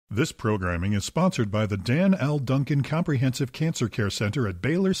This programming is sponsored by the Dan L. Duncan Comprehensive Cancer Care Center at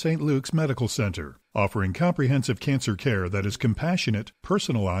Baylor St. Luke's Medical Center, offering comprehensive cancer care that is compassionate,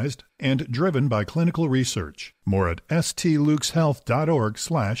 personalized, and driven by clinical research. More at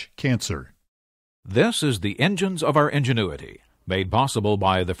stlukeshealth.org/cancer. This is the Engines of Our Ingenuity, made possible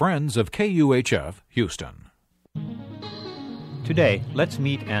by the Friends of KUHF Houston. Today, let's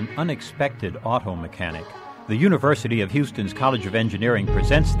meet an unexpected auto mechanic. The University of Houston's College of Engineering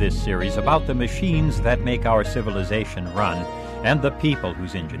presents this series about the machines that make our civilization run and the people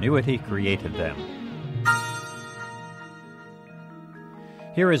whose ingenuity created them.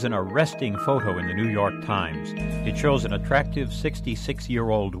 Here is an arresting photo in the New York Times. It shows an attractive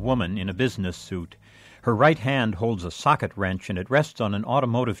 66-year-old woman in a business suit. Her right hand holds a socket wrench and it rests on an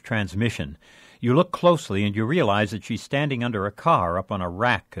automotive transmission. You look closely and you realize that she's standing under a car up on a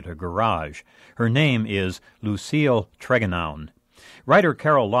rack at a garage. Her name is Lucille Treganowan. Writer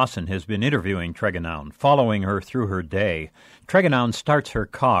Carol Lawson has been interviewing Treganowan, following her through her day. Treganowan starts her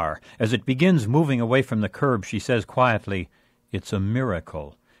car. As it begins moving away from the curb, she says quietly, "It's a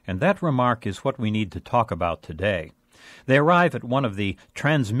miracle." And that remark is what we need to talk about today. They arrive at one of the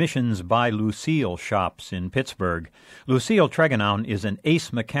Transmissions by Lucille shops in Pittsburgh. Lucille Treganowan is an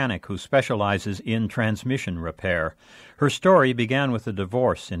ace mechanic who specializes in transmission repair. Her story began with a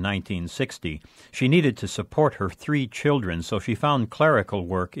divorce in 1960. She needed to support her 3 children, so she found clerical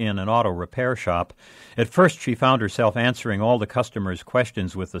work in an auto repair shop. At first, she found herself answering all the customers'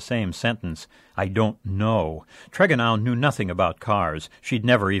 questions with the same sentence, "I don't know." Treganowan knew nothing about cars. She'd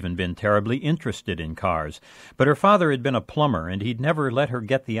never even been terribly interested in cars. But her father had been a plumber, and he'd never let her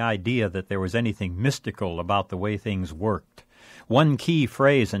get the idea that there was anything mystical about the way things worked. One key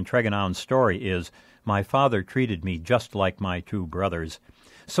phrase in Treganowan's story is, "My father treated me just like my 2 brothers."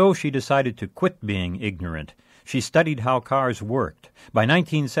 So she decided to quit being ignorant. She studied how cars worked. By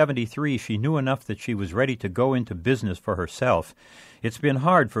 1973, she knew enough that she was ready to go into business for herself. It's been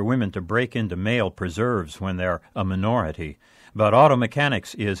hard for women to break into male preserves when they're a minority. But auto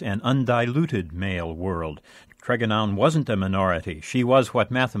mechanics is an undiluted male world. Treganowan wasn't a minority. She was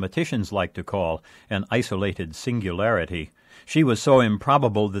what mathematicians like to call an isolated singularity. She was so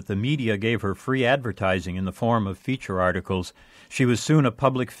improbable that the media gave her free advertising in the form of feature articles. She was soon a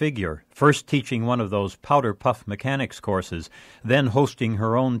public figure, first teaching one of those powder puff mechanics courses, then hosting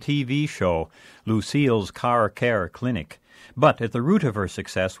her own TV show, Lucille's Car Care Clinic. But at the root of her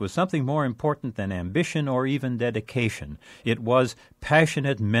success was something more important than ambition or even dedication. It was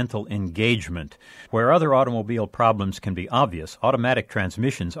passionate mental engagement. Where other automobile problems can be obvious, automatic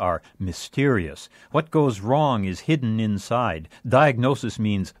transmissions are mysterious. What goes wrong is hidden inside. Diagnosis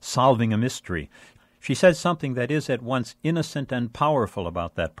means solving a mystery. She says something that is at once innocent and powerful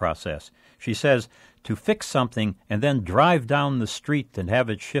about that process. She says, to fix something and then drive down the street and have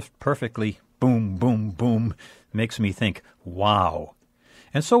it shift perfectly, boom, boom, boom, makes me think, wow.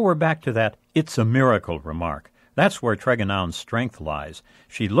 And so we're back to that "it's a miracle" remark. That's where Treganowan's strength lies.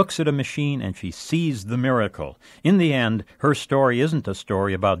 She looks at a machine and she sees the miracle. In the end, her story isn't a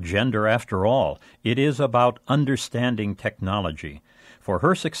story about gender after all. It is about understanding technology. For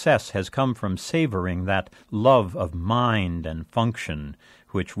her success has come from savoring that love of mind and function,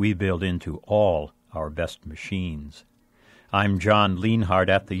 which we build into all our best machines. I'm John Lienhardt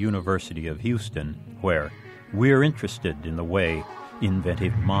at the University of Houston, where we're interested in the way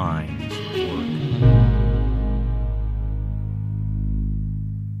inventive minds